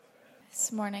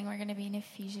This morning we're going to be in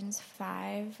Ephesians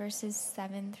 5, verses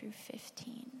 7 through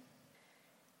 15.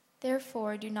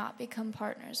 Therefore, do not become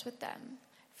partners with them,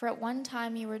 for at one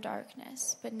time you were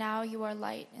darkness, but now you are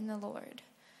light in the Lord.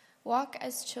 Walk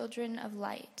as children of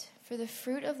light, for the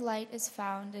fruit of light is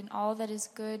found in all that is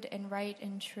good and right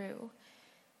and true,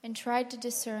 and try to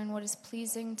discern what is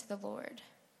pleasing to the Lord.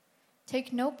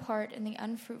 Take no part in the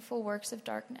unfruitful works of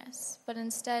darkness, but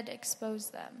instead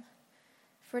expose them.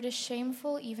 For it is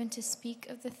shameful even to speak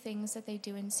of the things that they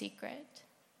do in secret.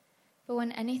 But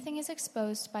when anything is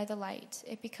exposed by the light,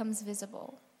 it becomes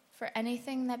visible, for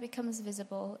anything that becomes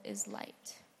visible is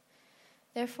light.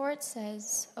 Therefore it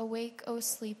says, "Awake, O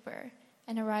sleeper,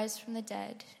 and arise from the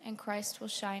dead, and Christ will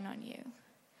shine on you.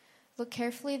 Look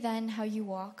carefully then how you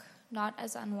walk, not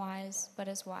as unwise, but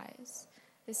as wise."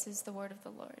 This is the word of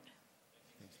the Lord.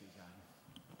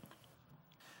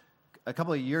 A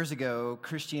couple of years ago,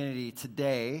 Christianity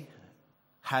Today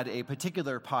had a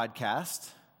particular podcast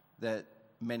that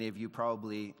many of you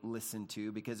probably listened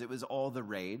to because it was all the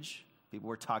rage. People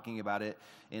were talking about it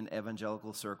in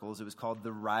evangelical circles. It was called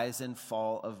The Rise and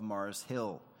Fall of Mars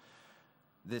Hill.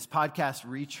 This podcast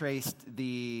retraced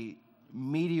the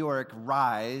meteoric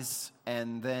rise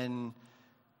and then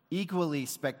equally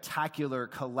spectacular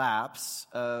collapse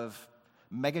of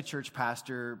megachurch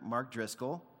pastor Mark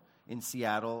Driscoll in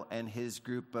Seattle and his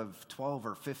group of 12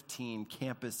 or 15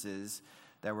 campuses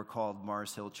that were called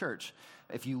Mars Hill Church.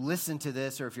 If you listen to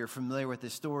this or if you're familiar with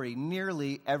this story,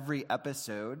 nearly every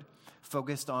episode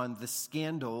focused on the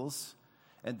scandals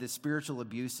and the spiritual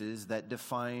abuses that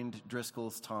defined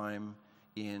Driscoll's time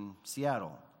in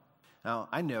Seattle. Now,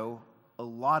 I know a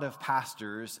lot of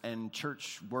pastors and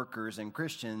church workers and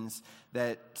Christians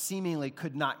that seemingly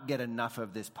could not get enough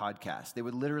of this podcast. They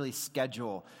would literally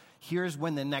schedule, here's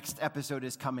when the next episode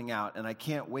is coming out, and I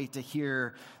can't wait to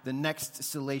hear the next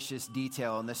salacious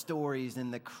detail and the stories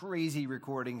and the crazy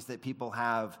recordings that people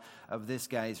have of this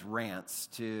guy's rants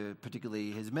to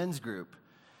particularly his men's group.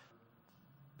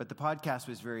 But the podcast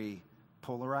was very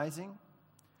polarizing.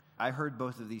 I heard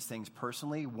both of these things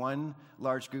personally. One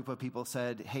large group of people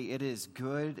said, hey, it is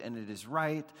good and it is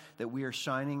right that we are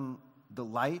shining the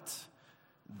light,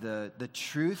 the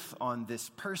truth on this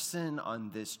person,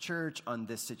 on this church, on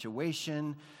this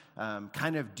situation,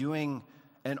 kind of doing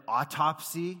an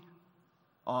autopsy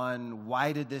on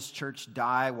why did this church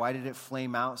die? Why did it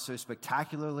flame out so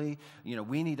spectacularly? You know,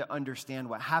 we need to understand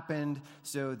what happened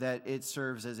so that it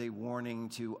serves as a warning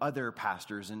to other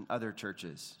pastors and other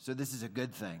churches. So this is a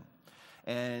good thing.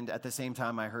 And at the same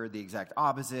time, I heard the exact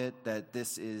opposite, that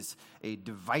this is a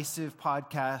divisive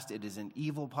podcast. It is an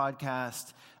evil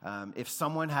podcast. If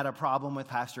someone had a problem with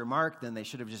Pastor Mark, then they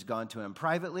should have just gone to him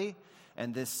privately,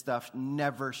 and this stuff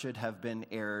never should have been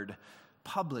aired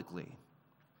publicly.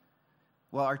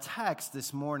 Well, our text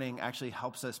this morning actually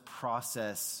helps us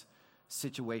process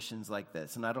situations like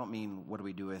this. And I don't mean what do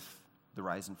we do with the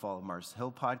Rise and Fall of Mars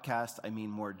Hill podcast. I mean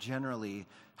more generally,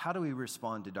 how do we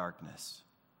respond to darkness?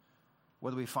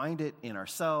 Whether we find it in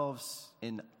ourselves,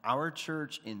 in our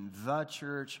church, in the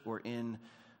church, or in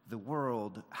the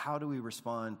world, how do we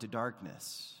respond to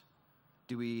darkness?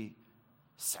 Do we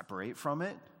separate from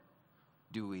it?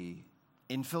 Do we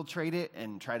infiltrate it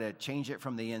and try to change it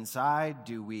from the inside?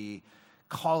 Do we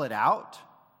call it out?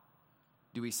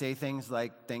 Do we say things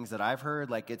that I've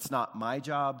heard, like it's not my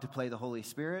job to play the Holy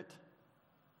Spirit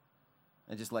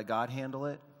and just let God handle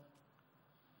it?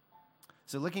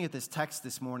 So looking at this text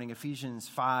this morning, Ephesians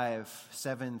 5,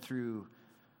 7 through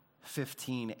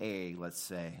 15a, let's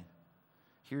say,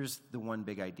 here's the one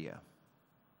big idea.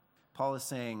 Paul is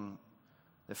saying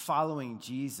that following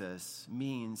Jesus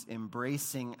means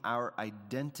embracing our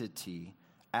identity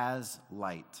as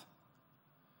light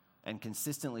and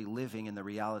consistently living in the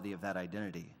reality of that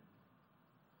identity.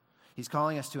 He's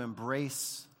calling us to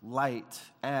embrace light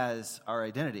as our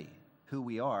identity, who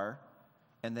we are,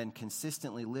 and then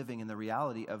consistently living in the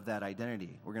reality of that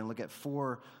identity. We're going to look at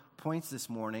 4 points this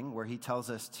morning where he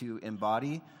tells us to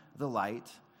embody the light,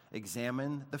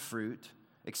 examine the fruit,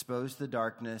 expose the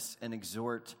darkness, and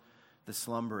exhort the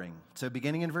slumbering. So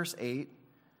beginning in verse 8,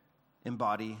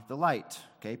 embody the light.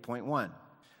 Okay, point 1.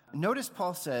 Notice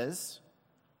Paul says,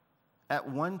 at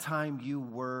one time you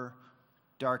were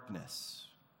darkness.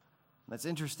 That's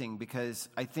interesting because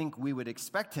I think we would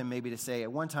expect him maybe to say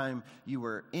at one time you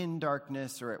were in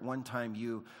darkness, or at one time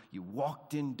you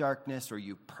walked in darkness, or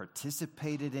you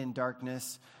participated in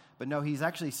darkness. But no, he's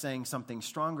actually saying something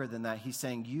stronger than that. He's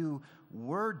saying you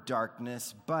were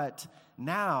darkness, but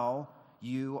now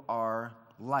you are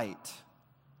light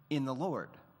in the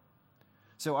Lord.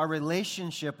 So our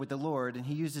relationship with the Lord, and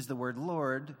he uses the word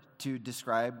Lord to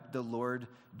describe the Lord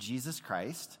Jesus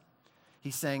Christ.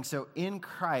 He's saying, so in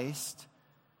Christ,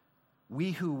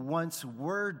 we who once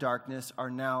were darkness are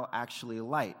now actually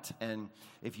light. And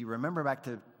if you remember back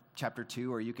to chapter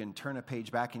 2, or you can turn a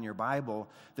page back in your Bible,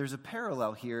 there's a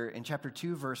parallel here in chapter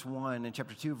 2, verse 1 and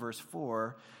chapter 2, verse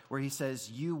 4, where he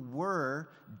says, you were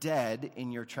dead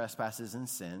in your trespasses and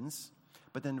sins.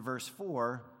 But then verse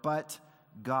 4, but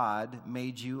God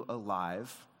made you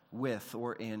alive with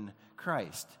or in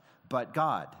Christ. But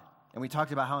God. And we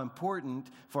talked about how important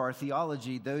for our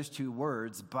theology those two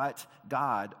words, but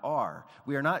God, are.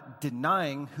 We are not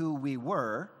denying who we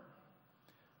were.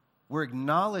 We're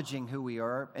acknowledging who we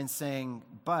are and saying,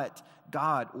 but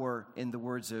God, or in the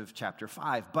words of chapter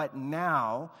 5, but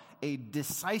now a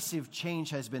decisive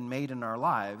change has been made in our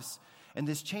lives. And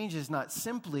this change is not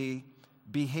simply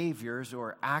behaviors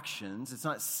or actions. It's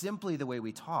not simply the way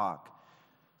we talk.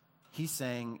 He's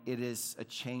saying it is a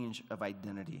change of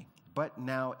identity. But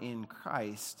now in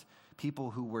Christ,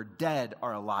 people who were dead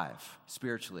are alive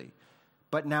spiritually.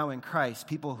 But now in Christ,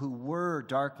 people who were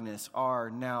darkness are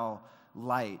now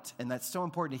light. And that's so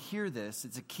important to hear this.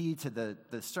 It's a key to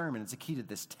the sermon. It's a key to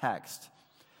this text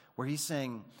where he's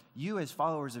saying, you as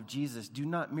followers of Jesus do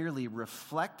not merely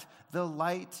reflect the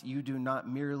light. You do not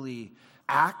merely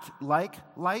act like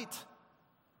light,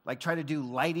 like try to do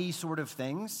lighty sort of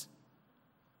things.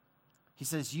 He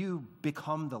says, you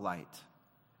become the light.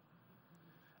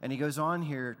 And he goes on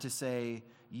here to say,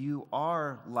 you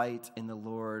are light in the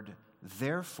Lord,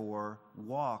 therefore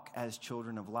walk as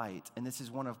children of light. And this is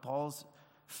one of Paul's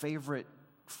favorite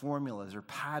formulas or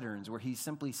patterns where he's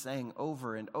simply saying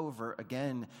over and over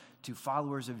again to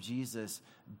followers of Jesus,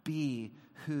 be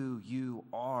who you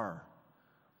are.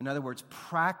 In other words,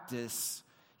 practice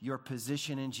your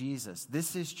position in Jesus.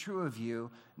 This is true of you.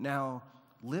 Now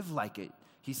live like it.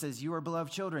 He says, you are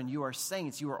beloved children, you are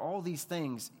saints, you are all these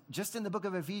things. Just in the book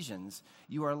of Ephesians,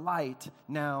 you are light,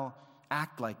 now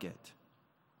act like it.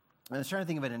 And I was trying to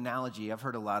think of an analogy. I've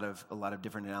heard a lot of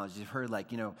different analogies. I've heard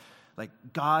like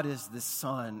God is the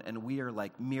sun and we are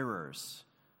like mirrors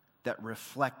that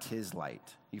reflect his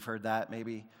light. You've heard that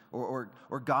maybe? Or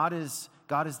God is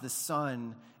the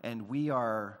sun and we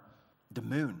are the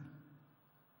moon.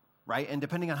 Right? And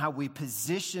depending on how we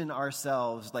position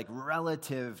ourselves, like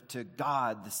relative to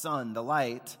God, the sun, the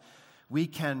light, we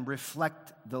can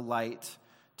reflect the light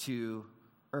to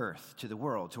earth, to the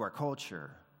world, to our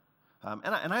culture.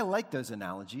 And I like those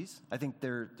analogies. I think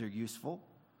they're useful.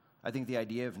 I think the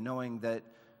idea of knowing that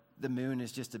the moon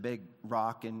is just a big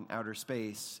rock in outer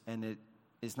space and it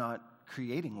is not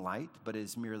creating light, but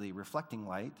is merely reflecting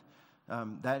light,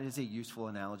 that is a useful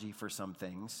analogy for some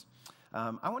things.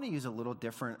 I want to use a little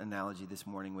different analogy this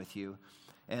morning with you,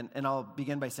 and I'll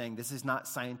begin by saying this is not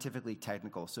scientifically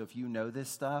technical, so if you know this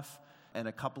stuff, and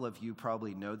a couple of you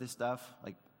probably know this stuff,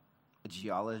 like a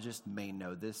geologist may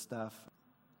know this stuff.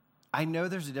 I know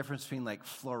there's a difference between like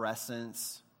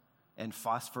fluorescence and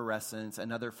phosphorescence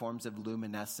and other forms of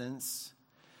luminescence,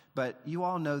 but you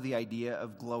all know the idea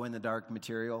of glow-in-the-dark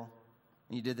material,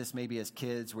 and you did this maybe as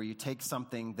kids where you take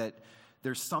something that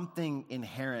there's something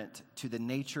inherent to the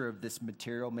nature of this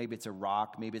material. Maybe it's a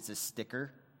rock, maybe it's a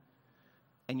sticker.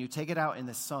 And you take it out in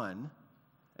the sun,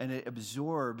 and it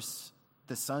absorbs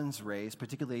the sun's rays,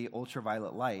 particularly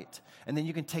ultraviolet light. And then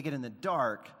you can take it in the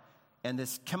dark, and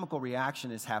this chemical reaction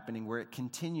is happening where it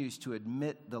continues to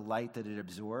emit the light that it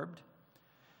absorbed.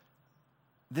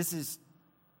 This is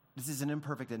an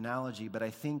imperfect analogy, but I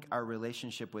think our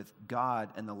relationship with God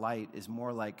and the light is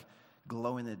more like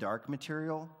glow-in-the-dark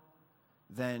material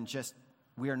than just,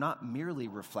 we are not merely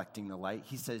reflecting the light.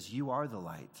 He says, you are the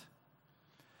light.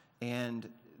 And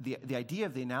the idea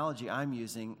of the analogy I'm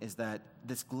using is that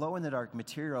this glow-in-the-dark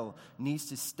material needs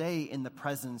to stay in the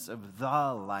presence of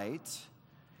the light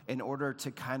in order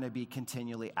to kind of be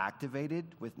continually activated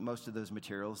with most of those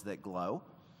materials that glow.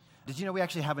 Did you know we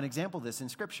actually have an example of this in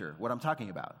Scripture, what I'm talking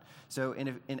about? So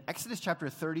in Exodus chapter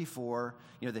 34,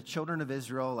 the children of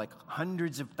Israel, like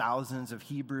hundreds of thousands of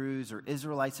Hebrews or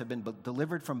Israelites have been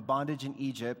delivered from bondage in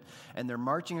Egypt, and they're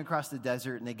marching across the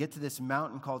desert, and they get to this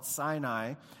mountain called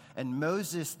Sinai, and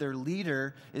Moses, their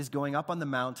leader, is going up on the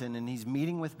mountain, and he's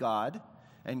meeting with God,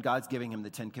 and God's giving him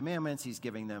the Ten Commandments. He's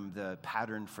giving them the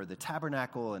pattern for the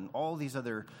tabernacle and all these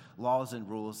other laws and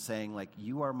rules saying, like,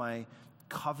 you are my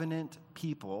covenant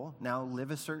people, now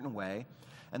live a certain way.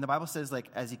 And the Bible says, like,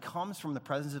 as he comes from the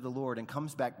presence of the Lord and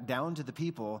comes back down to the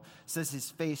people, says his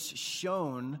face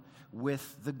shone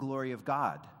with the glory of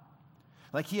God.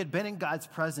 Like he had been in God's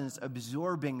presence,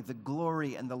 absorbing the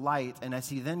glory and the light, and as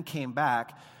he then came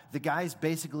back, the guy's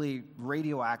basically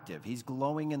radioactive. He's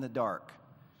glowing in the dark.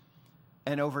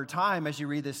 And over time, as you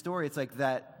read this story, it's like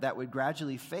that would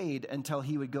gradually fade until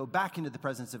he would go back into the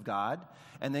presence of God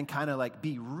and then kind of like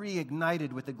be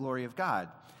reignited with the glory of God.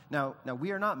 Now,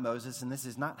 we are not Moses, and this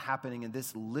is not happening in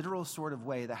this literal sort of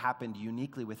way that happened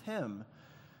uniquely with him.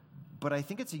 But I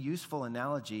think it's a useful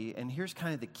analogy, and here's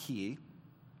kind of the key,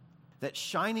 that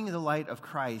shining the light of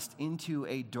Christ into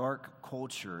a dark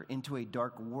culture, into a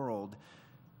dark world,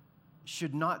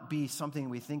 should not be something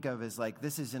we think of as like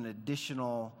this is an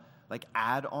additional like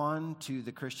add-on to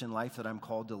the Christian life that I'm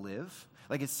called to live.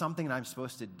 Like it's something that I'm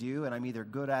supposed to do, and I'm either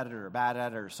good at it or bad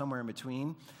at it or somewhere in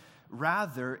between.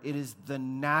 Rather, it is the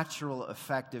natural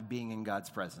effect of being in God's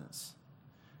presence.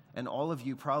 And all of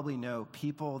you probably know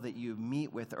people that you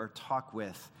meet with or talk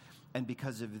with, and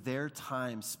because of their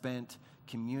time spent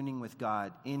communing with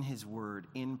God in His Word,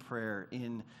 in prayer,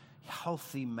 in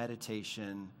healthy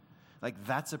meditation, like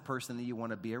that's a person that you want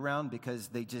to be around because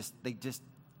they just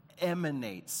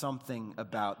emanate something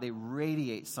about, they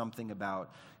radiate something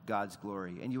about God's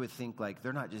glory. And you would think like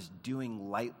they're not just doing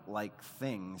light-like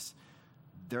things,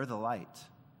 they're the light.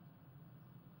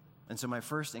 And so my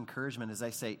first encouragement is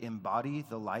I say embody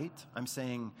the light. I'm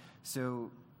saying,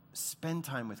 so spend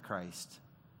time with Christ.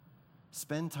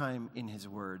 Spend time in His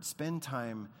Word. Spend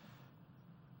time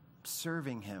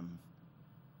serving Him,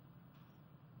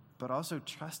 but also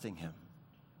trusting Him,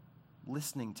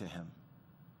 listening to Him,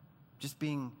 just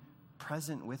being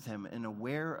present with Him and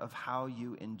aware of how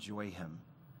you enjoy Him.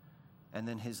 And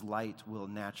then His light will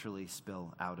naturally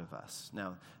spill out of us.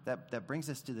 Now, that brings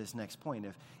us to this next point.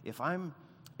 If I'm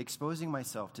exposing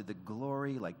myself to the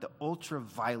glory, like the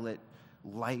ultraviolet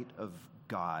light of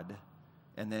God,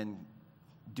 and then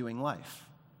doing life,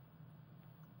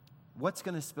 what's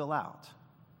going to spill out?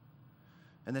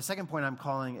 And the second point I'm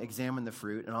calling examine the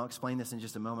fruit, and I'll explain this in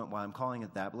just a moment why I'm calling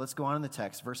it that. But let's go on in the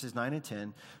text, verses 9 and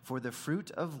 10. For the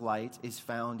fruit of light is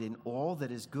found in all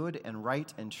that is good and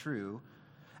right and true,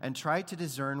 and try to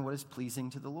discern what is pleasing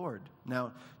to the Lord.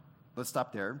 Now, let's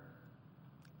stop there.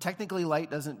 Technically, light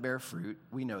doesn't bear fruit.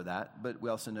 We know that, but we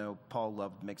also know Paul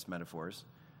loved mixed metaphors.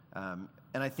 And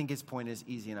I think his point is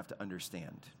easy enough to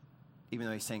understand, even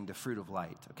though he's saying the fruit of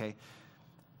light, okay?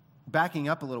 Backing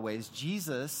up a little ways,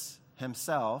 Jesus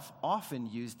himself often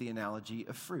used the analogy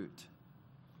of fruit.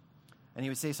 And he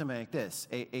would say something like this: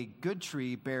 a good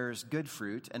tree bears good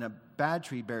fruit, and a bad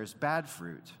tree bears bad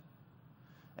fruit.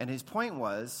 And his point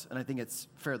was, and I think it's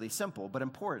fairly simple but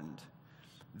important,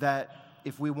 that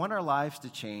if we want our lives to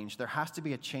change, there has to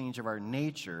be a change of our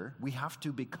nature. We have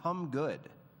to become good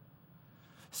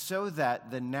so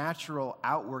that the natural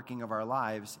outworking of our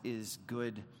lives is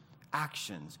good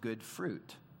actions, good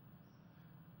fruit.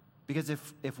 Because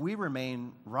if we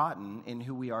remain rotten in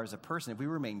who we are as a person, if we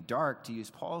remain dark, to use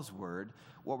Paul's word,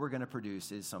 what we're going to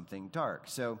produce is something dark.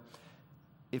 So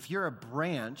if you're a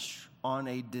branch on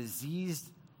a diseased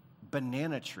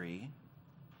banana tree,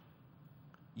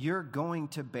 you're going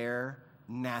to bear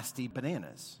nasty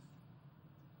bananas,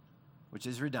 which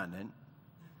is redundant.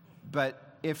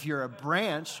 But if you're a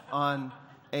branch on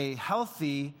a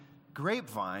healthy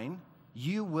grapevine,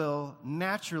 you will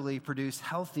naturally produce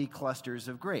healthy clusters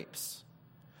of grapes.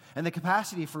 And the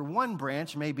capacity for one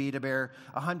branch may be to bear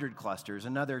 100 clusters,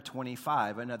 another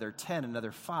 25, another 10,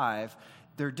 another 5.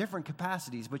 There are different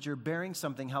capacities, but you're bearing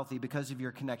something healthy because of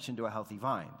your connection to a healthy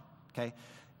vine. Okay?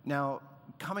 Now,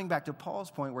 coming back to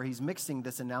Paul's point where he's mixing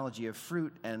this analogy of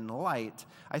fruit and light,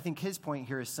 I think his point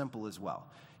here is simple as well.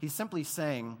 He's simply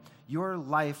saying your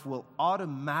life will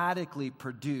automatically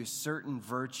produce certain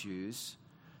virtues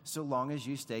so long as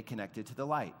you stay connected to the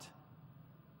light.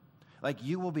 Like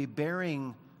you will be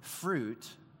bearing fruit,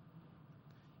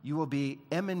 you will be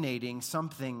emanating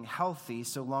something healthy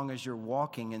so long as you're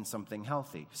walking in something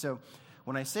healthy. So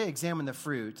when I say examine the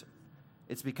fruit,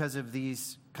 it's because of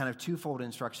these kind of twofold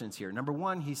instructions here. Number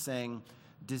one, he's saying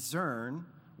discern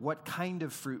what kind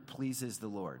of fruit pleases the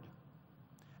Lord.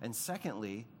 And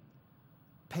secondly,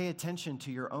 pay attention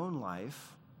to your own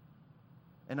life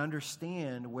and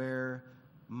understand where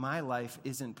my life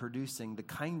isn't producing the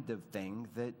kind of thing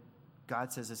that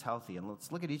God says is healthy. And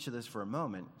let's look at each of those for a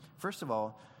moment. First of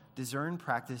all, discern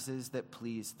practices that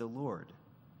please the Lord.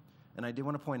 And I do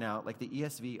want to point out, like the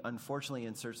ESV unfortunately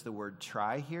inserts the word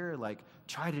try here, like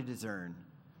try to discern.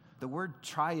 The word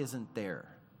try isn't there.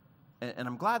 And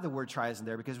I'm glad the word try isn't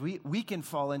there because we can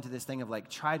fall into this thing of like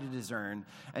try to discern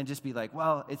and just be like,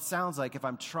 well, it sounds like if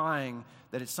I'm trying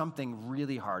that it's something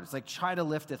really hard. It's like try to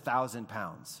lift 1,000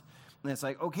 pounds. And it's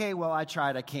like, okay, well, I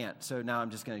tried, I can't. So now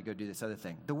I'm just going to go do this other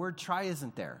thing. The word try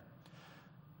isn't there.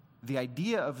 The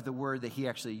idea of the word that he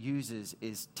actually uses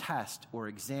is test or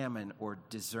examine or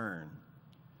discern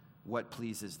what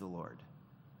pleases the Lord.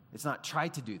 It's not try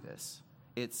to do this.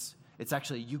 It's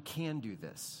actually, you can do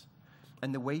this.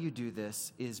 And the way you do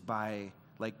this is by,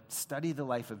 study the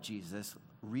life of Jesus,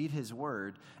 read his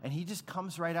word, and he just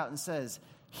comes right out and says,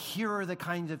 here are the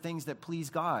kinds of things that please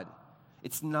God.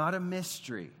 It's not a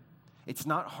mystery. It's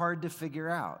not hard to figure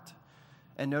out.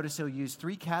 And notice he'll use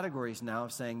 3 categories now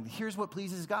of saying, here's what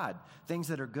pleases God. Things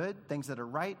that are good, things that are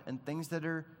right, and things that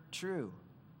are true.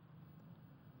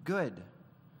 Good.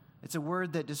 It's a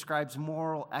word that describes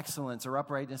moral excellence or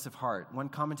uprightness of heart. One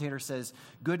commentator says,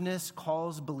 goodness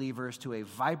calls believers to a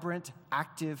vibrant,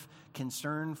 active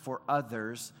concern for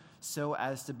others so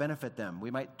as to benefit them.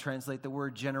 We might translate the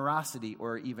word generosity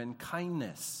or even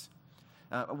kindness.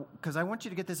 Because I want you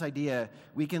to get this idea,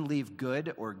 we can leave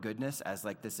good or goodness as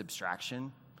this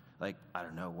abstraction. I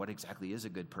don't know, what exactly is a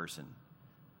good person?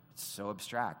 It's so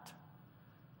abstract.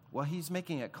 Well, he's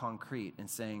making it concrete and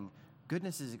saying,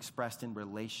 goodness is expressed in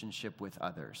relationship with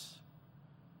others.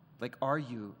 Are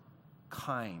you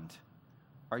kind?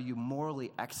 Are you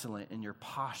morally excellent in your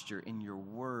posture, in your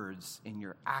words, in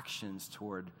your actions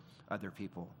toward other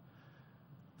people?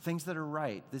 Things that are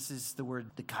right. This is the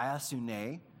word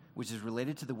dikaiosune, which is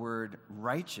related to the word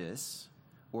righteous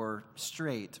or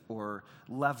straight or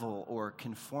level or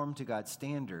conform to God's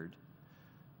standard.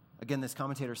 Again, this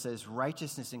commentator says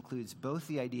righteousness includes both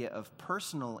the idea of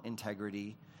personal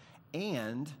integrity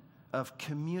and of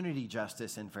community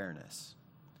justice and fairness.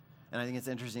 And I think it's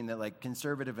interesting that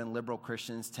conservative and liberal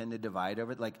Christians tend to divide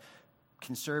over it.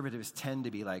 Conservatives tend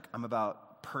to be I'm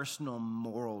about personal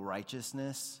moral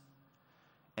righteousness,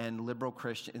 and liberal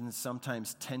Christians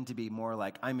sometimes tend to be more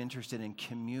I'm interested in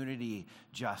community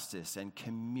justice and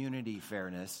community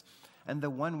fairness. And the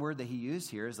one word that he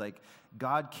used here is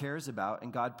God cares about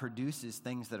and God produces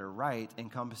things that are right,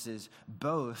 encompasses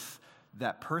both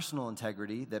that personal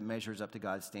integrity that measures up to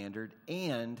God's standard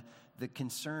and the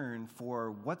concern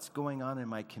for what's going on in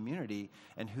my community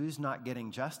and who's not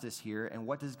getting justice here and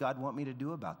what does God want me to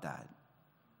do about that.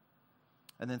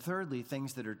 And then thirdly,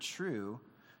 things that are true,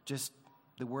 just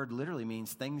the word literally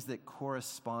means things that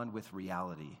correspond with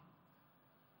reality.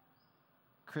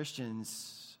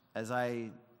 Christians, as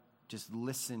I just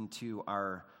listen to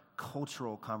our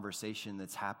cultural conversation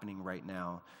that's happening right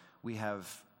now, we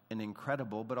have an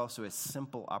incredible but also a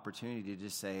simple opportunity to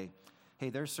just say, hey,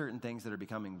 there's certain things that are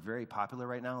becoming very popular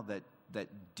right now that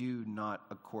do not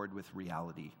accord with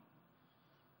reality.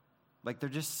 They're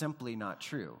just simply not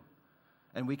true.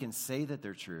 And we can say that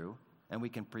they're true, and we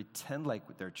can pretend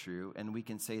like they're true, and we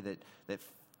can say that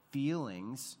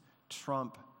feelings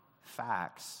trump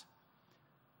facts.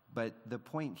 But the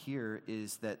point here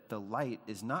is that the light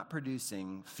is not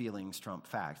producing feelings trump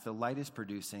facts. The light is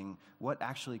producing what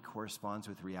actually corresponds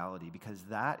with reality, because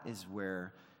that is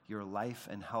where your life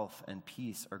and health and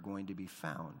peace are going to be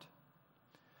found.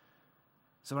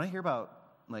 So when I hear about,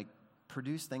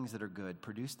 produce things that are good,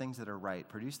 produce things that are right,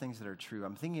 produce things that are true,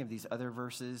 I'm thinking of these other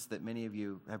verses that many of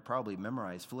you have probably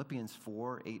memorized, Philippians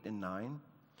 4, 8, and 9.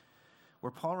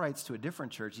 Where Paul writes to a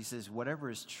different church, he says, whatever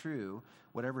is true,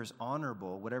 whatever is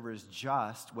honorable, whatever is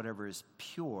just, whatever is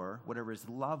pure, whatever is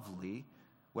lovely,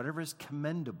 whatever is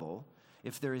commendable,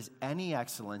 if there is any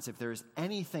excellence, if there is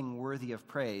anything worthy of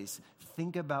praise,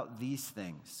 think about these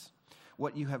things.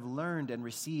 What you have learned and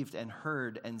received and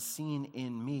heard and seen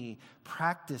in me,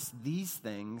 practice these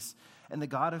things, and the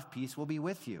God of peace will be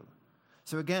with you.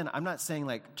 So again, I'm not saying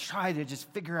try to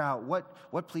just figure out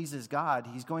what pleases God.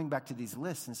 He's going back to these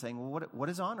lists and saying, well, what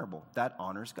is honorable? That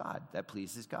honors God. That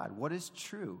pleases God. What is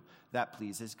true? That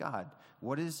pleases God.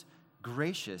 What is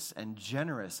gracious and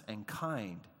generous and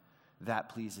kind? That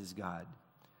pleases God.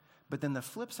 But then the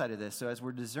flip side of this, so as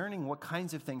we're discerning what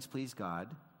kinds of things please God,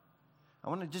 I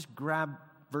want to just grab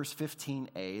verse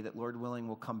 15a, that Lord willing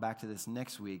we'll come back to this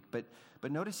next week. But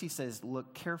notice he says,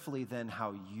 look carefully then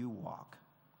how you walk.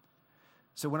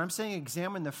 So when I'm saying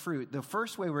examine the fruit, the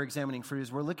first way we're examining fruit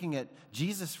is we're looking at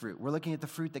Jesus' fruit. We're looking at the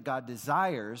fruit that God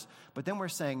desires, but then we're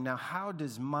saying, now how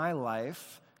does my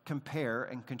life compare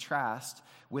and contrast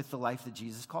with the life that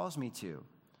Jesus calls me to?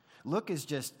 Look is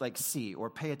just see or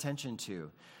pay attention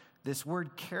to. This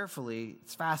word carefully,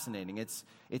 it's fascinating. It's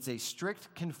a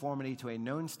strict conformity to a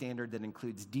known standard that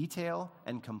includes detail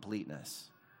and completeness.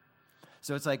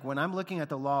 So it's when I'm looking at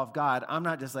the law of God, I'm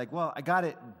not just well, I got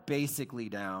it basically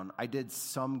down. I did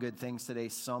some good things today,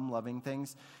 some loving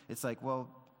things. It's well,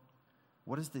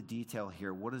 what is the detail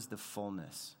here? What is the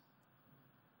fullness?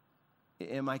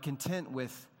 Am I content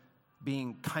with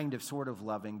being kind of sort of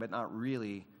loving, but not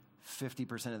really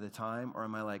 50% of the time? Or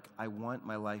am I I want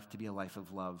my life to be a life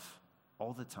of love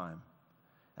all the time,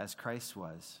 as Christ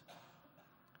was?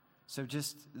 So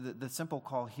just the simple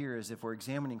call here is if we're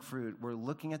examining fruit, we're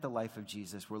looking at the life of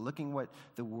Jesus. We're looking what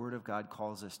the Word of God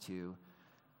calls us to.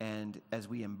 And as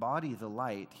we embody the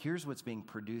light, here's what's being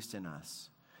produced in us.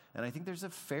 And I think there's a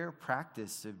fair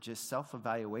practice of just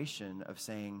self-evaluation of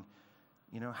saying,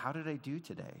 how did I do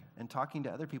today? And talking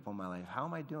to other people in my life. How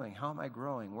am I doing? How am I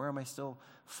growing? Where am I still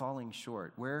falling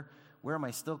short? Where am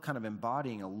I still kind of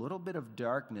embodying a little bit of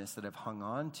darkness that I've hung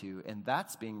on to, and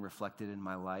that's being reflected in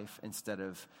my life instead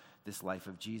of this life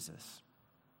of Jesus?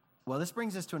 Well, this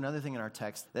brings us to another thing in our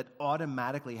text that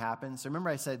automatically happens. So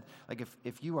remember I said,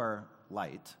 if you are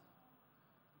light,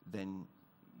 then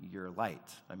you're light.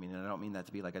 I don't mean that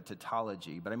to be like a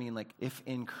tautology, but I mean if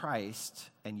in Christ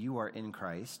and you are in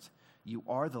Christ, you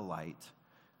are the light,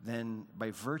 then by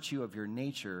virtue of your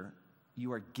nature,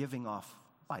 you are giving off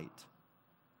light.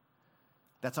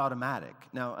 That's automatic.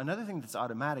 Now, another thing that's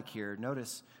automatic here,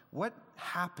 notice what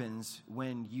happens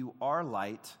when you are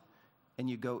light and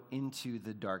you go into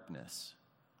the darkness.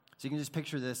 So you can just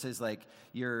picture this as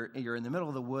you're in the middle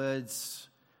of the woods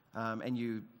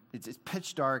and it's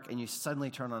pitch dark and you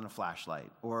suddenly turn on a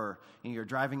flashlight. Or you're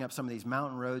driving up some of these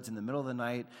mountain roads in the middle of the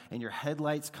night and your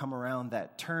headlights come around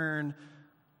that turn.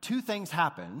 Two things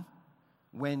happen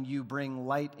when you bring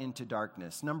light into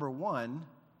darkness. Number one,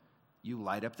 you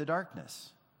light up the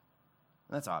darkness.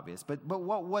 That's obvious. But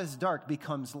what was dark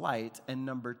becomes light. And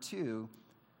number two,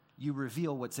 you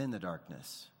reveal what's in the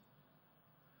darkness.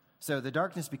 So the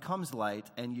darkness becomes light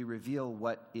and you reveal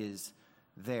what is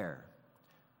there.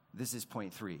 This is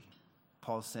point 3.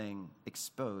 Paul's saying,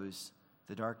 expose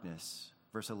the darkness.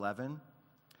 Verse 11,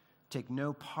 take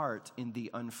no part in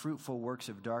the unfruitful works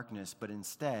of darkness, but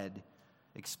instead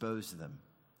expose them.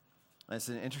 That's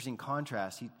an interesting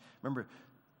contrast. Remember,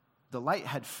 the light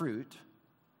had fruit.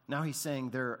 Now he's saying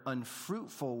they're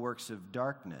unfruitful works of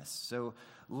darkness. So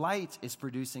light is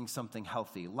producing something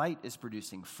healthy. Light is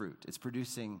producing fruit. It's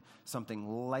producing something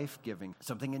life-giving,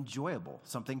 something enjoyable,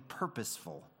 something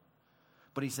purposeful.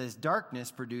 But he says darkness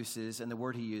produces, and the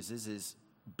word he uses is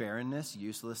barrenness,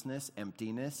 uselessness,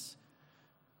 emptiness,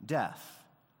 death.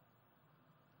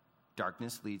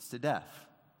 Darkness leads to death.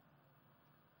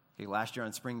 Okay, last year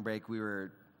on spring break, we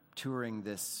were touring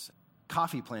this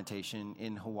coffee plantation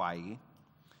in Hawaii.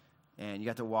 And you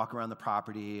got to walk around the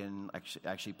property and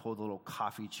actually pull the little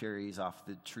coffee cherries off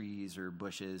the trees or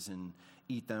bushes and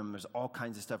eat them. There's all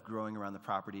kinds of stuff growing around the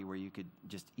property where you could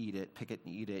just eat it, pick it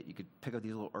and eat it. You could pick up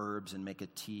these little herbs and make a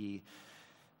tea.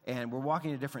 And we're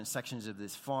walking to different sections of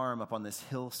this farm up on this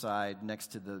hillside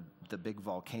next to the big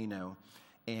volcano.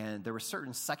 And there were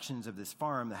certain sections of this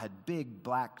farm that had big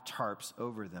black tarps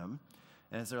over them.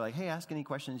 And as they're like, hey, ask any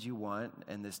questions you want.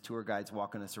 And this tour guide's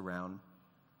walking us around.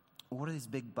 What are these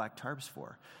big black tarps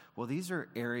for? Well, these are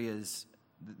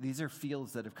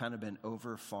fields that have kind of been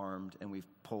over-farmed, and we've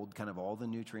pulled kind of all the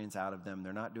nutrients out of them.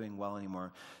 They're not doing well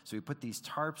anymore. So we put these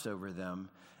tarps over them,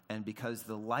 and because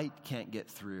the light can't get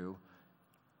through,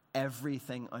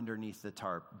 everything underneath the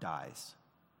tarp dies,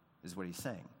 is what he's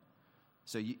saying.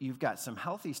 So you've got some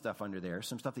healthy stuff under there,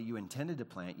 some stuff that you intended to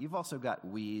plant. You've also got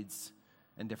weeds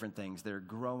and different things that are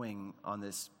growing on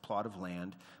this plot of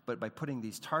land. But by putting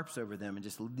these tarps over them and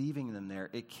just leaving them there,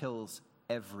 it kills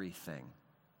everything.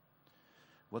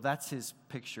 Well, that's his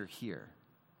picture here.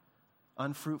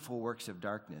 Unfruitful works of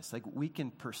darkness. We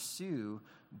can pursue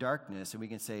darkness and we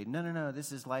can say, no,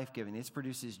 this is life-giving. This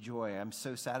produces joy. I'm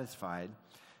so satisfied.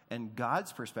 And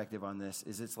God's perspective on this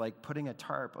is it's like putting a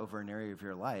tarp over an area of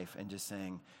your life and just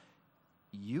saying,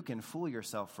 you can fool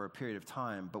yourself for a period of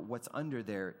time, but what's under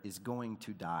there is going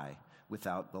to die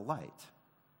without the light.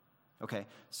 Okay,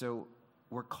 so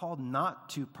we're called not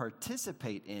to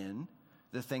participate in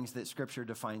the things that Scripture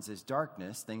defines as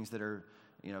darkness, things that are,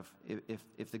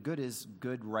 if the good is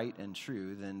good, right, and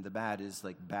true, then the bad is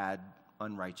bad,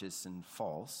 unrighteous, and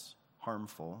false,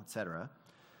 harmful, etc.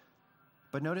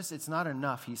 But notice it's not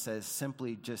enough, he says,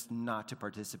 simply just not to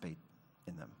participate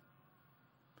in them.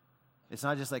 It's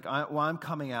not just I'm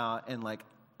coming out and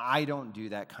I don't do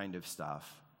that kind of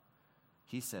stuff.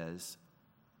 He says,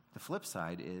 the flip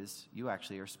side is you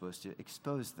actually are supposed to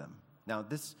expose them. Now,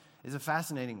 this is a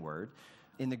fascinating word.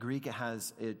 In the Greek, it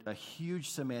has a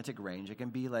huge semantic range. It can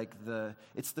be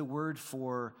it's the word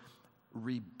for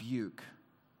rebuke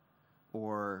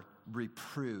or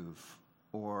reprove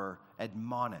or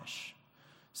admonish.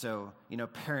 So,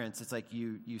 parents, it's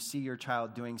you see your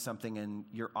child doing something and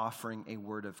you're offering a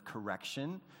word of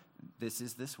correction. This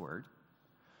is this word.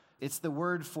 It's the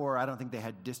word for, I don't think they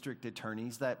had district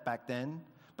attorneys back then,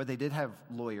 but they did have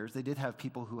lawyers. They did have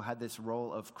people who had this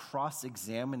role of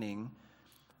cross-examining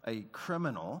a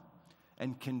criminal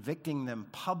and convicting them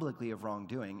publicly of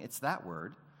wrongdoing. It's that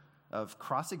word. of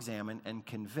cross-examine and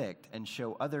convict and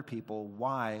show other people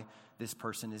why this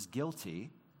person is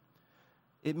guilty.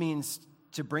 It means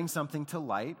to bring something to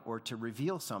light or to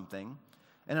reveal something.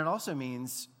 And it also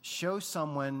means show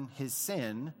someone his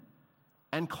sin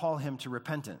and call him to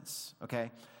repentance,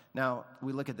 okay? Now,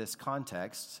 we look at this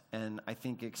context, and I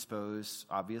think expose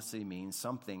obviously means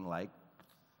something like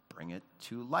bring it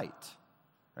to light,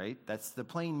 right? That's the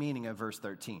plain meaning of verse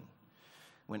 13.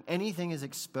 When anything is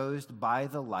exposed by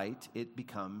the light, it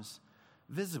becomes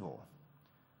visible.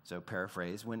 So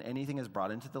paraphrase, when anything is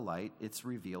brought into the light, it's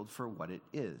revealed for what it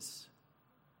is.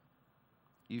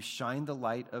 You shine the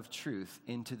light of truth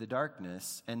into the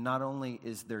darkness, and not only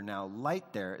is there now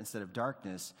light there instead of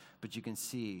darkness, but you can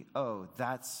see, oh,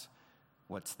 that's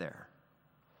what's there.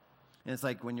 And it's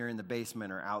like when you're in the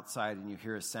basement or outside and you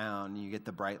hear a sound and you get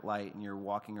the bright light and you're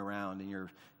walking around and you're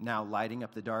now lighting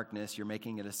up the darkness, you're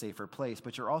making it a safer place,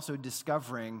 but you're also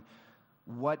discovering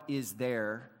what is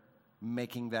there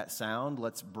making that sound.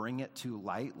 Let's bring it to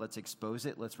light. Let's expose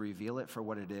it. Let's reveal it for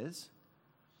what it is.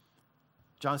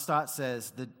 John Stott says,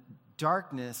 the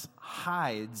darkness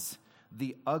hides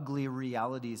the ugly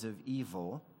realities of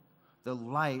evil. The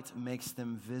light makes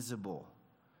them visible.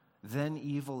 Then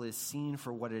evil is seen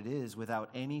for what it is without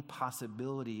any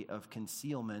possibility of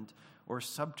concealment or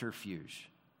subterfuge.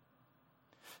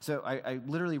 So I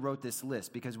literally wrote this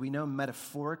list because we know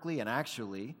metaphorically and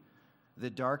actually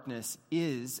the darkness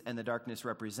is and the darkness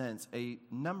represents a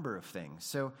number of things.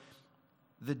 So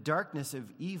the darkness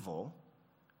of evil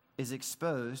is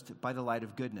exposed by the light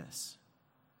of goodness.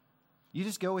 You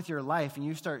just go with your life and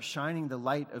you start shining the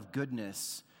light of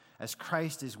goodness as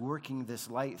Christ is working this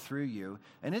light through you,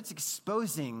 and it's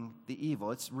exposing the evil.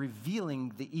 It's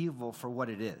revealing the evil for what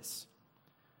it is.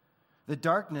 The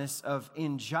darkness of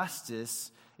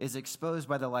injustice is exposed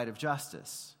by the light of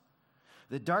justice.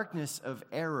 The darkness of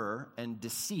error and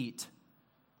deceit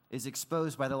is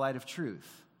exposed by the light of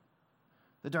truth.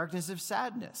 The darkness of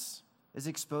sadness is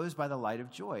exposed by the light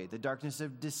of joy. The darkness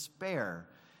of despair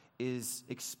is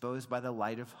exposed by the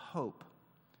light of hope.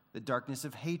 The darkness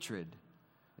of hatred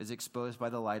is exposed by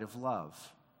the light of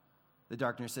love. The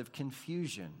darkness of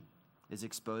confusion is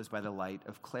exposed by the light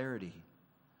of clarity.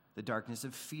 The darkness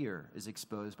of fear is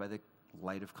exposed by the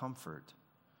light of comfort.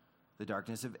 The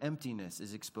darkness of emptiness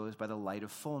is exposed by the light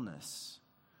of fullness.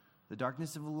 The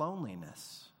darkness of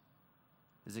loneliness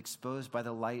is exposed by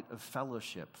the light of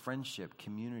fellowship, friendship,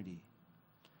 community.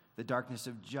 The darkness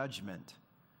of judgment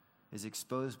is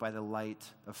exposed by the light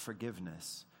of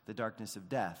forgiveness. The darkness of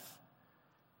death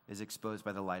is exposed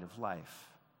by the light of life.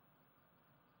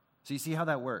 So you see how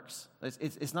that works.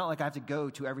 It's not like I have to go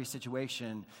to every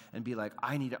situation and be like,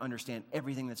 I need to understand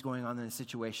everything that's going on in the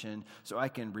situation so I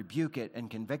can rebuke it and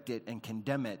convict it and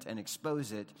condemn it and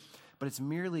expose it. But it's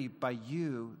merely by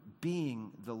you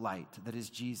being the light that is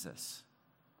Jesus.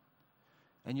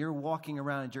 And you're walking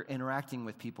around and you're interacting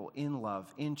with people in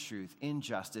love, in truth, in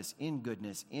justice, in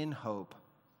goodness, in hope.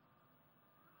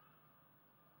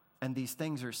 And these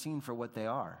things are seen for what they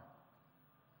are.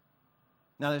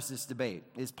 Now there's this debate.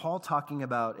 Is Paul talking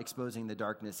about exposing the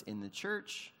darkness in the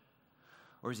church?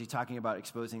 Or is he talking about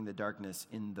exposing the darkness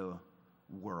in the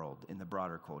world, in the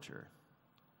broader culture?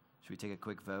 Should we take a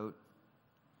quick vote?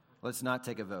 Let's not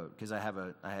take a vote because I have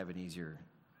an easier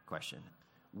question.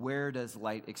 Where does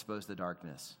light expose the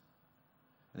darkness?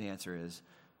 And the answer is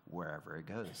wherever it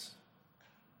goes.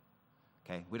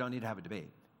 Okay, we don't need to have a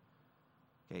debate.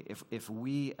 Okay, if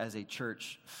we as a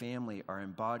church family are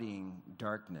embodying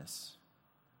darkness,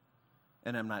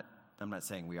 and I'm not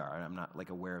saying we are, I'm not like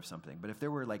aware of something, but if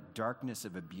there were like darkness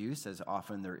of abuse, as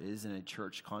often there is in a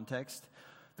church context,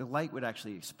 the light would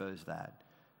actually expose that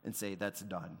and say that's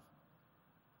done.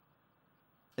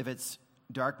 If it's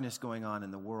darkness going on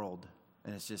in the world,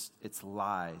 and it's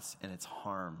lies and it's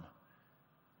harm,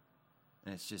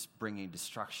 and it's just bringing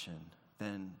destruction,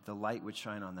 then the light would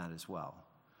shine on that as well.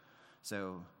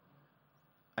 So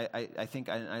I think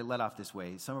I let off this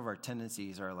way. Some of our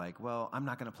tendencies are like, well, I'm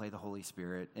not going to play the Holy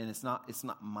Spirit, and it's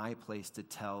not my place to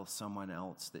tell someone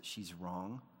else that she's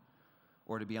wrong.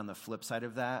 Or to be on the flip side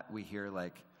of that, we hear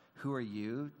like, who are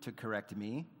you to correct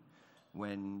me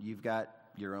when you've got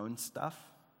your own stuff?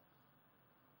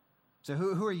 So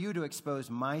who are you to expose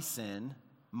my sin,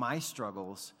 my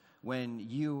struggles, when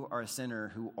you are a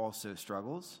sinner who also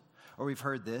struggles? Or we've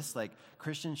heard this, like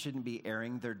Christians shouldn't be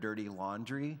airing their dirty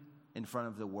laundry in front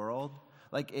of the world.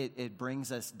 Like it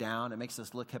brings us down, it makes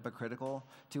us look hypocritical,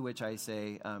 to which I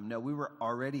say, no, we were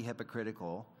already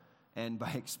hypocritical, and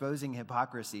by exposing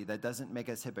hypocrisy, that doesn't make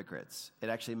us hypocrites. It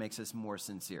actually makes us more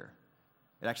sincere.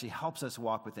 It actually helps us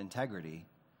walk with integrity,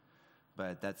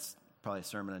 but that's probably a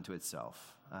sermon unto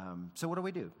itself. So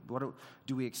what do?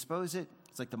 Do we expose it?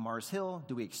 It's like the Mars Hill.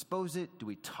 Do we expose it? Do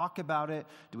we talk about it?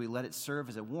 Do we let it serve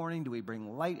as a warning? Do we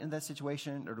bring light in that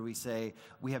situation? Or do we say,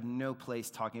 we have no place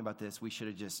talking about this. We should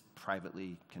have just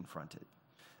privately confronted?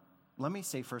 Let me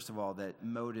say, first of all, that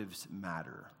motives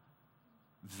matter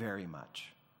very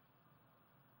much.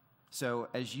 So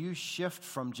as you shift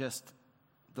from just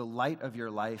the light of your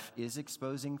life is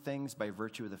exposing things by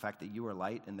virtue of the fact that you are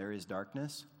light and there is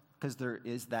darkness, because there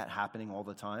is that happening all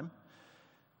the time,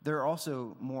 there are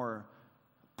also more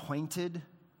pointed,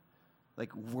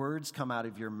 like words come out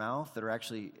of your mouth that are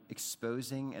actually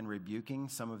exposing and rebuking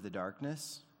some of the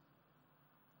darkness.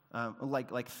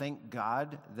 Like thank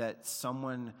God that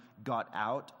someone got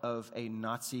out of a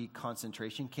Nazi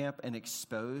concentration camp and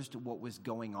exposed what was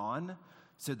going on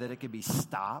so that it could be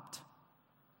stopped.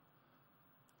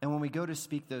 And when we go to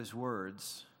speak those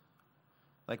words,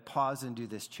 like pause and do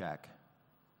this check.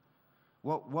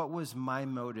 What was my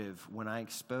motive when I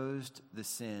exposed the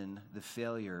sin, the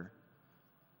failure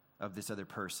of this other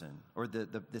person, or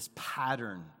this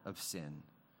pattern of sin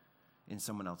in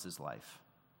someone else's life?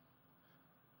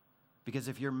 Because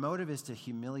if your motive is to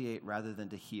humiliate rather than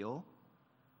to heal,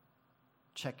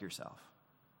 check yourself.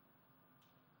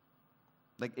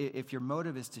 Like if your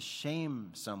motive is to shame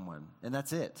someone, and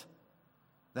that's it,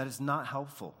 that is not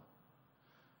helpful.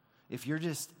 If you're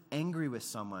just angry with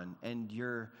someone and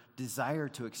your desire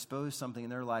to expose something in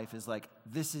their life is like,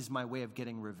 this is my way of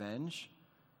getting revenge,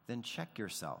 then check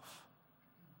yourself.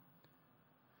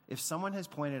 If someone has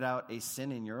pointed out a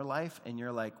sin in your life and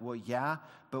you're like, well, yeah,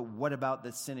 but what about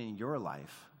the sin in your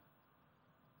life?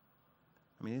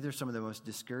 I mean, these are some of the most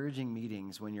discouraging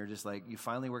meetings when you're just like, you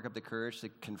finally work up the courage to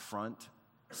confront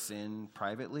sin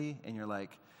privately, and you're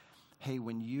like, hey,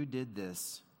 when you did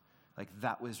this, like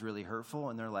that was really hurtful.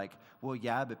 And they're like, well,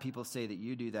 yeah, but people say that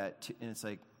you do that too. And it's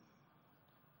like,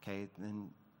 okay, then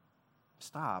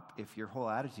stop. If your whole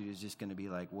attitude is just going to be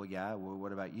like, well, yeah, well,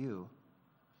 what about you?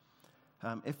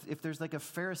 If there's like a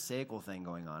pharisaical thing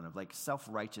going on of like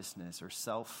self-righteousness or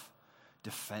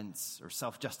self-defense or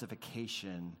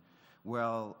self-justification,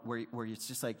 well, where it's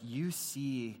just like you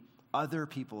see other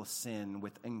people's sin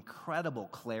with incredible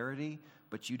clarity,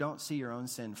 but you don't see your own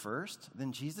sin first,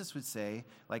 then Jesus would say,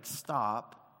 like,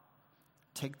 stop,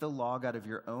 take the log out of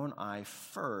your own eye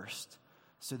first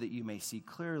so that you may see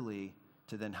clearly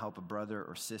to then help a brother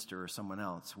or sister or someone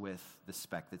else with the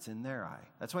speck that's in their eye.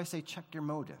 That's why I say check your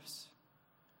motives.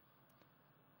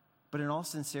 But in all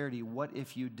sincerity, what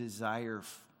if you desire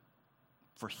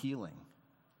for healing,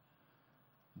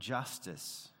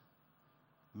 justice,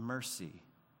 mercy?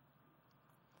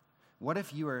 What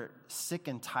if you are sick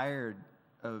and tired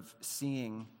of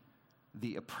seeing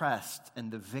the oppressed and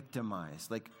the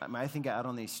victimized? Like, I think out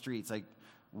on these streets, like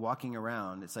walking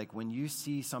around, it's like when you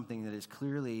see something that is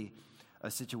clearly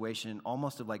a situation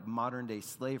almost of like modern day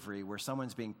slavery where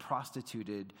someone's being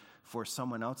prostituted for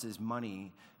someone else's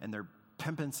money and they're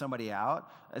pimping somebody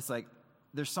out, it's like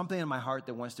there's something in my heart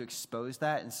that wants to expose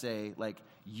that and say, like,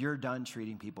 you're done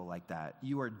treating people like that.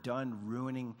 You are done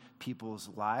ruining people's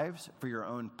lives for your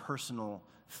own personal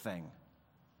thing.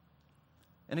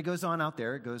 And it goes on out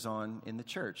there. It goes on in the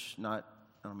church. Not,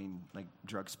 I don't mean like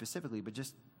drugs specifically, but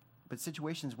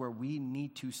situations where we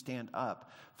need to stand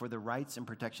up for the rights and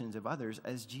protections of others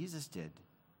as Jesus did.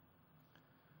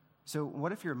 So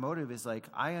what if your motive is like,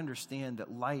 I understand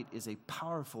that light is a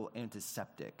powerful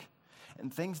antiseptic,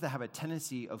 and things that have a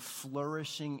tendency of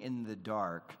flourishing in the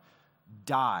dark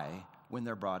die when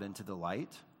they're brought into the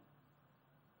light?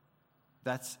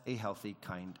 That's a healthy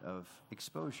kind of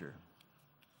exposure.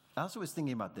 I also was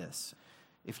thinking about this.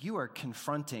 If you are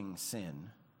confronting sin,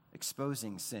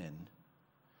 exposing sin,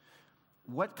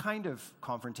 what kind of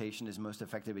confrontation is most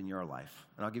effective in your life?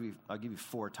 And I'll give you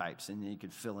 4 types, and then you can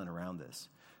fill in around this.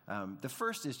 The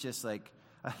first is just like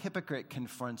a hypocrite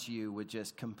confronts you with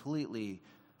just completely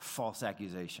false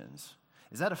accusations.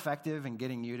 Is that effective in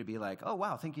getting you to be like, oh,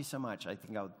 wow, thank you so much. I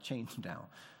think I'll change now.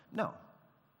 No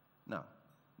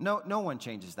one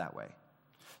changes that way.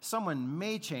 Someone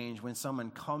may change when someone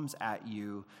comes at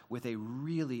you with a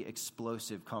really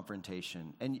explosive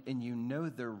confrontation, and you know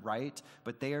they're right,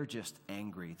 but they are just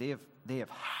angry. They have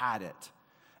had it,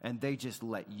 and they just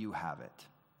let you have it.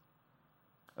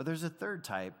 Or there's a third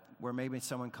type where maybe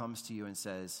someone comes to you and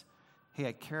says, hey,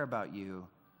 I care about you,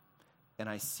 and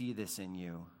I see this in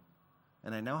you,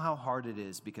 and I know how hard it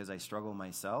is because I struggle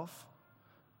myself,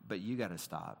 but you got to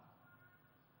stop.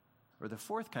 Or the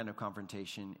fourth kind of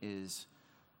confrontation is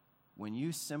when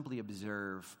you simply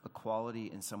observe a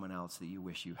quality in someone else that you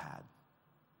wish you had.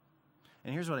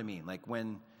 And here's what I mean. Like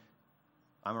when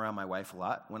I'm around my wife a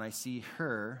lot, when I see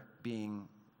her being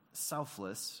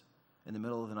selfless in the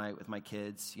middle of the night with my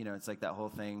kids. You know, it's like that whole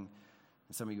thing.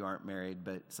 And some of you aren't married,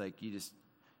 but it's like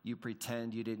you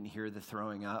pretend you didn't hear the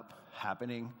throwing up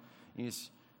happening.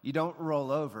 You don't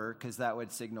roll over because that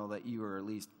would signal that you were at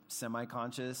least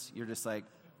semi-conscious. You're just like,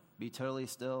 be totally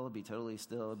still, be totally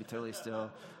still, be totally still.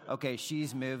 Okay,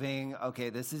 she's moving. Okay,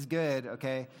 this is good.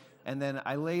 Okay. And then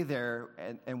I lay there,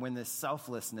 and when this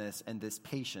selflessness and this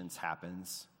patience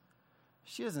happens,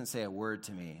 she doesn't say a word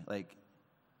to me. Like,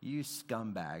 you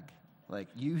scumbag. Like,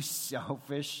 you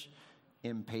selfish,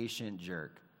 impatient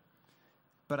jerk.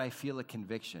 But I feel a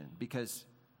conviction because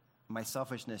my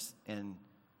selfishness and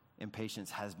impatience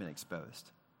has been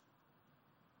exposed.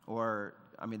 Or,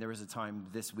 there was a time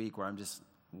this week where I'm just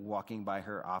walking by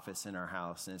her office in our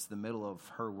house, and it's the middle of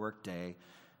her work day,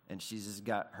 and she's just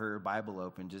got her Bible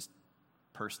open, just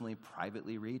personally,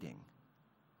 privately reading.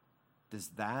 Does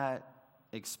that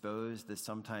expose the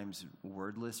sometimes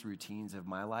wordless routines of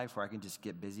my life where I can just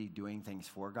get busy doing things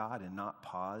for God and not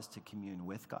pause to commune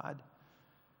with God?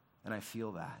 And I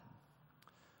feel that.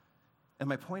 And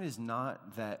my point is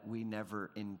not that we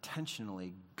never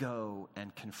intentionally go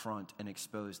and confront and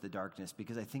expose the darkness,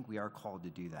 because I think we are called to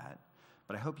do that.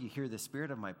 But I hope you hear the spirit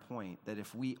of my point, that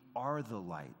if we are the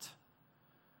light,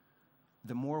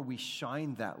 the more we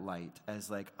shine that light as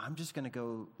like, I'm just going to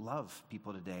go love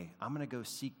people today. I'm going to go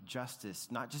seek justice,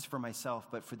 not just for myself,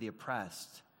 but for the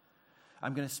oppressed.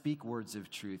 I'm going to speak words of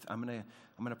truth. I'm going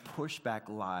to push back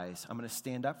lies. I'm going to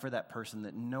stand up for that person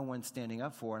that no one's standing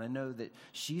up for. And I know that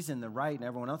she's in the right and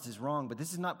everyone else is wrong, but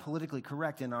this is not politically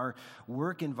correct in our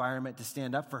work environment to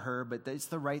stand up for her, but it's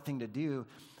the right thing to do.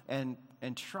 And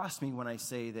trust me when I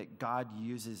say that God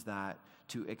uses that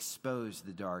to expose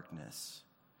the darkness.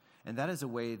 And that is a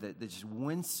way that just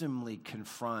winsomely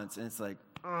confronts, and it's like,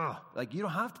 like you don't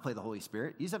have to play the Holy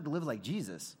Spirit. You just have to live like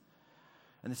Jesus.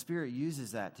 And the Spirit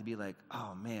uses that to be like,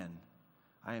 oh man,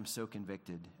 I am so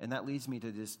convicted. And that leads me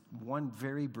to just one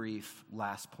very brief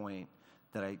last point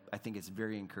that I think is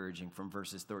very encouraging from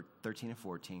verses 13 and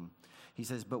 14. He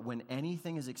says, but when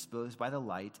anything is exposed by the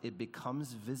light, it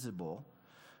becomes visible.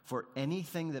 For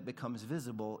anything that becomes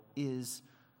visible is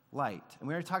light. And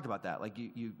we already talked about that. Like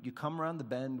you come around the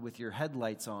bend with your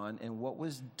headlights on, and what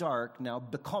was dark now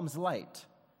becomes light.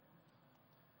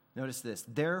 Notice this.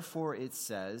 Therefore it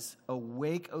says,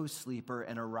 awake, O sleeper,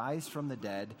 and arise from the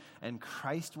dead, and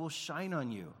Christ will shine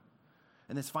on you.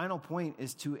 And this final point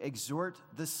is to exhort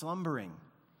the slumbering.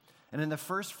 And in the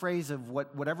first phrase of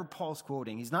whatever Paul's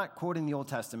quoting, he's not quoting the Old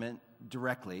Testament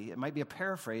directly. It might be a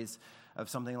paraphrase of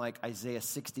something like Isaiah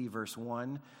 60 verse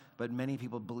 1, but many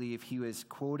people believe he was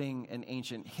quoting an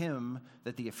ancient hymn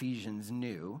that the Ephesians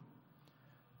knew.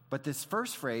 But this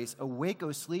first phrase, awake,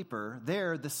 O sleeper,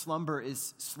 there the slumber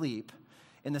is sleep.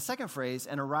 In the second phrase,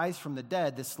 and arise from the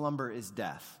dead, the slumber is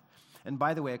death. And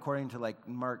by the way, according to like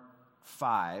Mark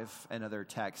 5 and other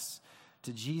texts,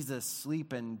 to Jesus,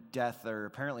 sleep and death are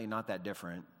apparently not that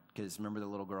different, because remember the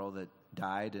little girl that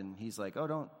died, and he's like,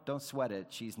 oh, don't sweat it,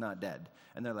 she's not dead.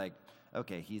 And they're like,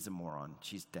 okay, he's a moron,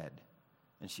 she's dead.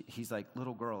 And he's like,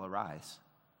 little girl, arise.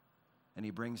 And he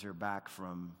brings her back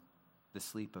from the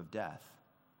sleep of death.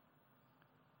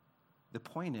 The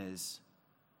point is,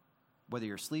 whether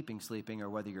you're sleeping, or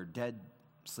whether you're dead,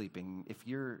 sleeping, if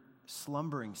you're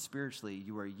slumbering spiritually,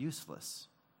 you are useless.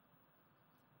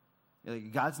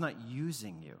 God's not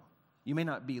using you. You may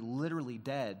not be literally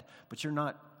dead, but you're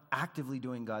not actively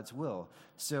doing God's will.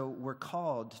 So we're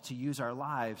called to use our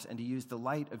lives and to use the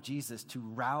light of Jesus to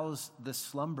rouse the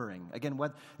slumbering. Again,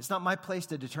 it's not my place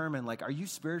to determine, like, are you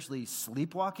spiritually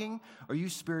sleepwalking? Or are you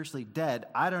spiritually dead?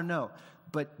 I don't know.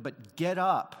 But get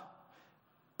up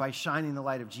by shining the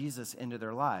light of Jesus into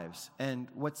their lives. And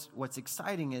what's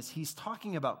exciting is he's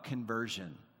talking about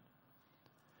conversion.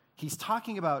 He's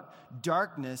talking about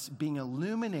darkness being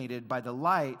illuminated by the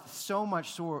light, so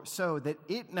much so that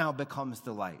it now becomes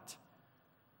the light.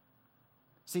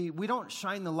 See, we don't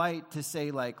shine the light to say,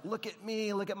 like, look at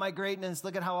me, look at my greatness,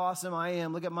 look at how awesome I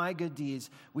am, look at my good deeds.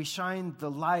 We shine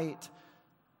the light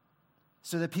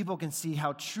so that people can see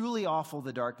how truly awful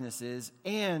the darkness is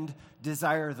and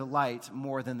desire the light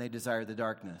more than they desire the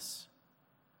darkness.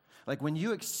 Like when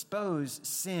you expose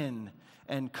sin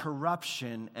and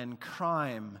corruption and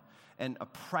crime and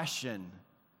oppression,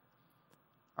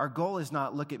 our goal is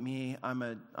not, look at me, I'm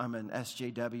an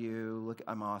SJW, look,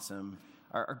 I'm awesome.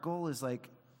 Our goal is like,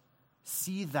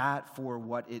 see that for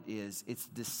what it is. It's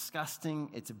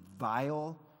disgusting, it's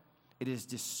vile, it is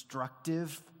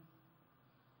destructive.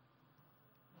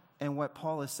 And what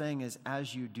Paul is saying is,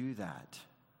 as you do that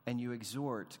and you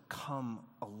exhort, come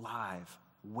alive,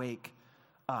 wake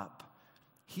up,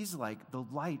 He's like, the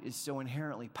light is so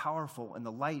inherently powerful and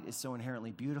the light is so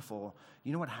inherently beautiful.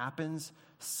 You know what happens?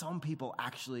 Some people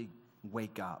actually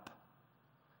wake up.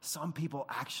 Some people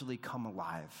actually come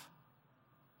alive.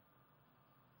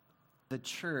 The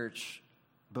church,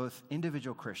 both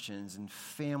individual Christians and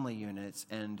family units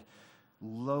and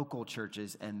local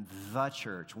churches and the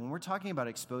church, when we're talking about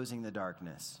exposing the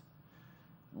darkness,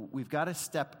 we've got to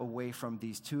step away from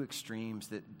these two extremes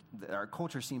that our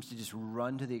culture seems to just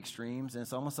run to the extremes. And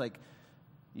it's almost like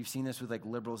you've seen this with like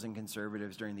liberals and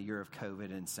conservatives during the year of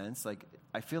COVID in a sense. Like,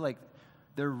 I feel like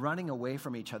they're running away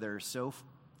from each other so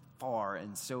far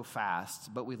and so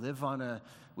fast, but we live on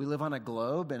a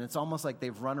globe, and it's almost like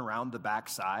they've run around the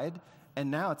backside.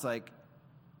 And now it's like,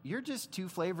 you're just two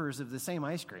flavors of the same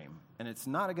ice cream, and it's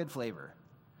not a good flavor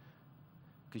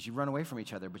because you run away from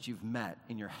each other, but you've met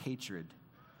in your hatred,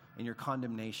 in your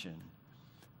condemnation.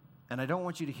 And I don't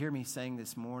want you to hear me saying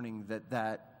this morning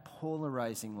that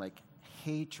polarizing, like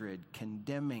hatred,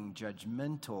 condemning,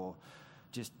 judgmental,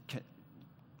 just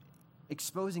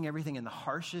exposing everything in the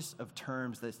harshest of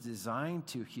terms that's designed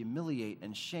to humiliate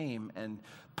and shame and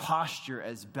posture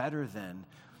as better than.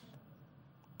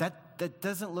 That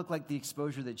doesn't look like the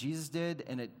exposure that Jesus did,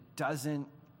 and it doesn't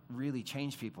really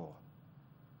change people.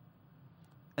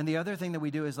 And the other thing that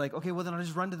we do is like, okay, well then I'll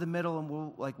just run to the middle and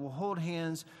we'll hold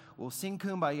hands, we'll sing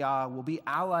Kumbaya, we'll be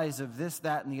allies of this,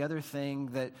 that, and the other thing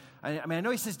that, I know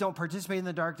he says don't participate in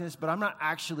the darkness, but I'm not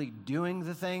actually doing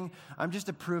the thing. I'm just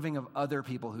approving of other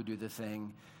people who do the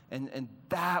thing. And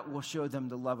that will show them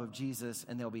the love of Jesus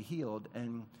and they'll be healed.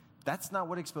 And that's not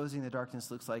what exposing the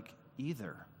darkness looks like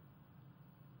either.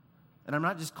 And I'm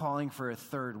not just calling for a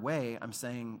third way. I'm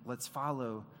saying let's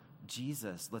follow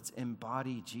Jesus. Let's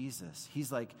embody Jesus.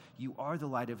 He's like, you are the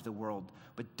light of the world,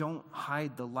 but don't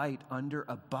hide the light under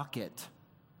a bucket.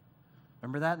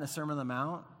 Remember that in the Sermon on the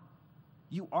Mount?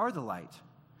 You are the light.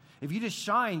 If you just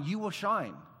shine, you will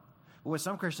shine. But what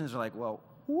some Christians are like, well,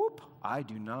 whoop, I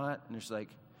do not. And it's like,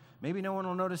 maybe no one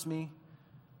will notice me.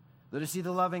 Let us see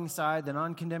the loving side, the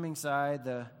non-condemning side.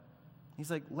 He's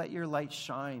like, let your light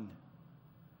shine,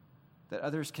 that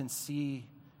others can see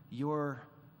your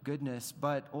goodness,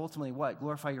 but ultimately what?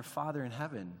 Glorify your Father in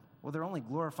heaven. Well, they're only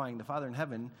glorifying the Father in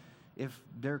heaven if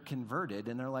they're converted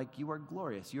and they're like, you are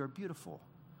glorious, you are beautiful.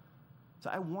 So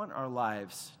I want our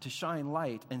lives to shine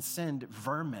light and send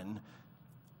vermin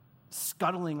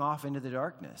scuttling off into the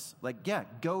darkness. Like, yeah,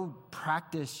 go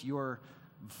practice your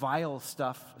vile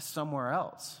stuff somewhere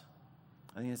else.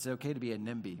 I think it's okay to be a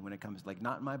NIMBY when it comes, like,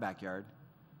 not in my backyard.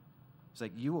 It's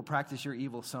like, you will practice your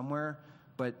evil somewhere,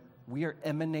 but we are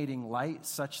emanating light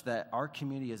such that our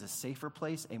community is a safer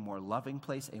place, a more loving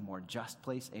place, a more just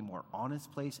place, a more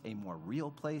honest place, a more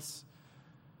real place,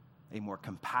 a more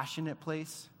compassionate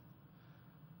place.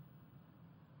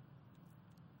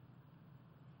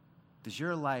 Does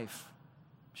your life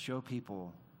show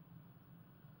people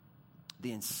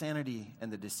the insanity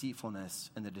and the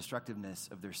deceitfulness and the destructiveness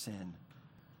of their sin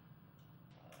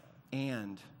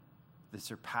and the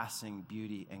surpassing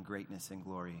beauty and greatness and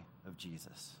glory of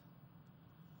Jesus?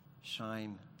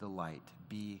 Shine the light.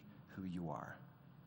 Be who you are.